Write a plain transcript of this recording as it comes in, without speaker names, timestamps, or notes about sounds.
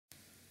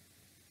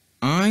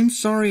I'm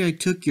sorry I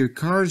took your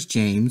cars,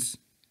 James.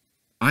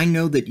 I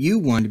know that you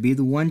want to be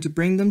the one to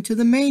bring them to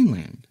the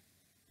mainland.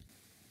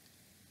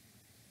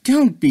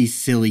 Don't be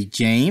silly,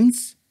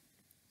 James.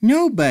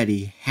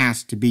 Nobody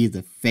has to be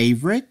the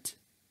favorite.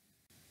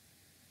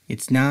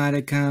 It's not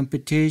a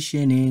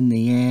competition in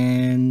the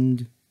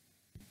end.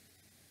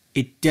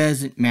 It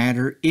doesn't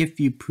matter if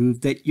you prove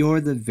that you're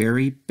the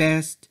very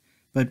best,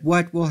 but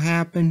what will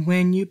happen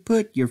when you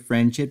put your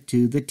friendship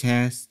to the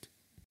test?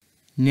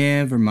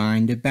 Never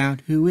mind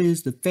about who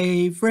is the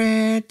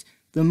favorite.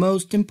 The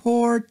most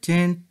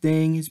important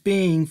thing is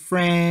being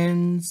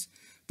friends.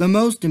 The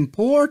most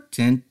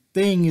important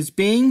thing is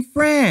being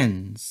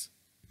friends.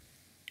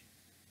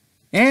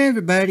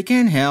 Everybody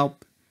can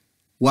help.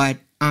 What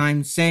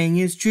I'm saying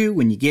is true.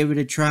 When you give it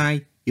a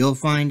try, you'll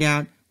find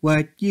out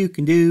what you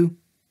can do.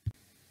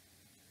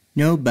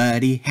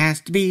 Nobody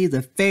has to be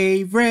the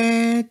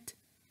favorite.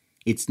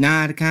 It's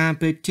not a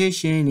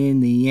competition in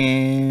the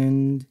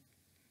end.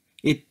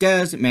 It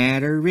doesn't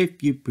matter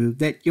if you prove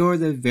that you're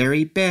the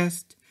very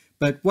best,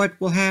 but what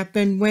will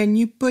happen when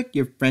you put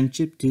your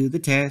friendship to the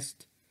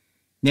test?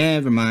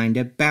 Never mind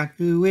about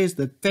who is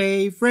the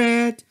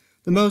favorite.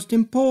 The most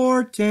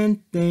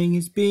important thing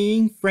is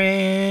being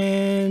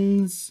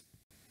friends.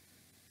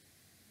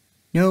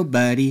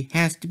 Nobody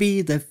has to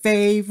be the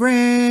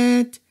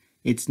favorite.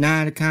 It's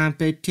not a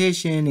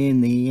competition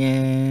in the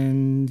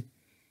end.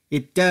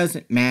 It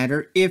doesn't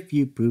matter if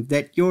you prove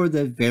that you're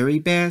the very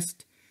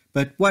best,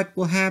 but what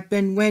will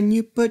happen when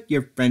you put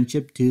your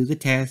friendship to the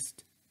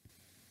test?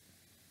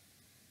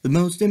 The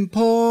most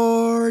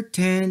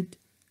important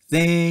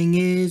thing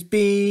is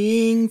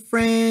being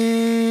friends.